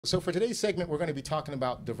So for today's segment, we're going to be talking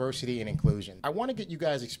about diversity and inclusion. I want to get you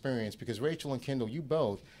guys' experience because Rachel and Kendall, you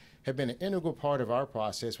both have been an integral part of our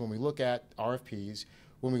process when we look at RFPs,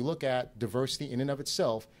 when we look at diversity in and of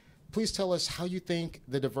itself. Please tell us how you think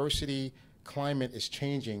the diversity climate is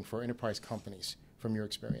changing for enterprise companies from your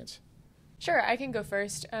experience. Sure, I can go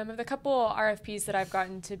first. Of the couple RFPs that I've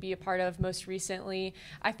gotten to be a part of most recently,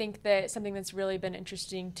 I think that something that's really been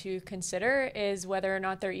interesting to consider is whether or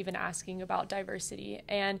not they're even asking about diversity.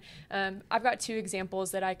 And I've got two examples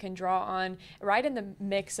that I can draw on right in the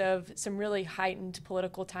mix of some really heightened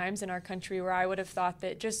political times in our country where I would have thought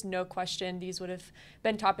that just no question these would have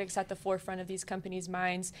been topics at the forefront of these companies'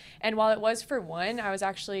 minds. And while it was for one, I was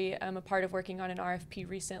actually a part of working on an RFP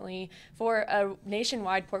recently for a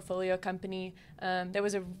nationwide portfolio company. There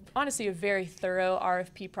was honestly a very thorough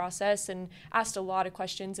RFP process and asked a lot of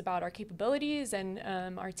questions about our capabilities and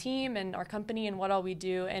our team and our company and what all we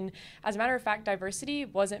do. And as a matter of fact, diversity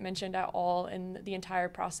wasn't mentioned at all in the entire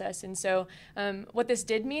process. And so what this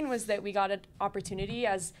did mean was that we got an opportunity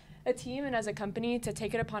as a team and as a company to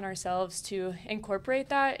take it upon ourselves to incorporate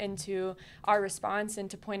that into our response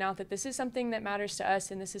and to point out that this is something that matters to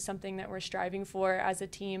us and this is something that we're striving for as a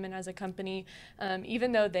team and as a company,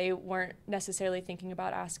 even though they weren't necessarily thinking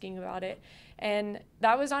about asking about it. And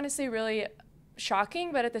that was honestly really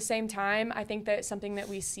shocking, but at the same time, I think that something that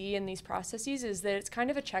we see in these processes is that it's kind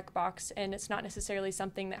of a checkbox and it's not necessarily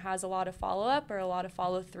something that has a lot of follow-up or a lot of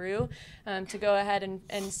follow-through to go ahead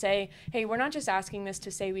and say, hey, we're not just asking this to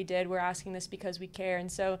say we did, we're asking this because we care.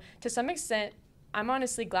 And so to some extent, I'm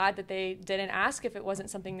honestly glad that they didn't ask if it wasn't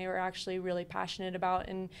something they were actually really passionate about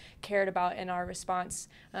and cared about in our response.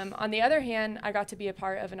 On the other hand, I got to be a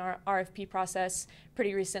part of an RFP process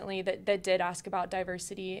pretty recently that did ask about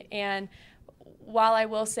diversity. And while I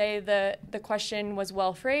will say the question was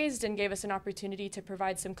well phrased and gave us an opportunity to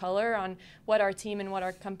provide some color on what our team and what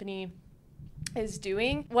our company is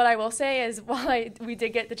doing, what I will say is while we did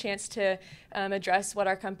get the chance to address what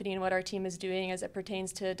our company and what our team is doing as it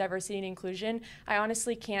pertains to diversity and inclusion, I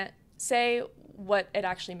honestly can't say what it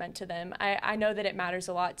actually meant to them. I know that it matters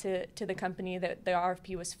a lot to the company that the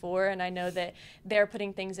RFP was for, and I know that they're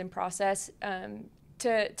putting things in process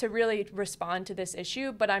to really respond to this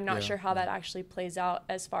issue, but I'm not sure how that actually plays out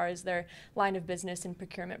as far as their line of business and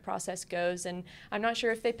procurement process goes. And I'm not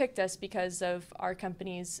sure if they picked us because of our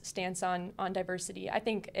company's stance on diversity. I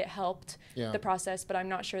think it helped the process, but I'm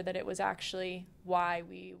not sure that it was actually why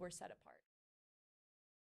we were set apart.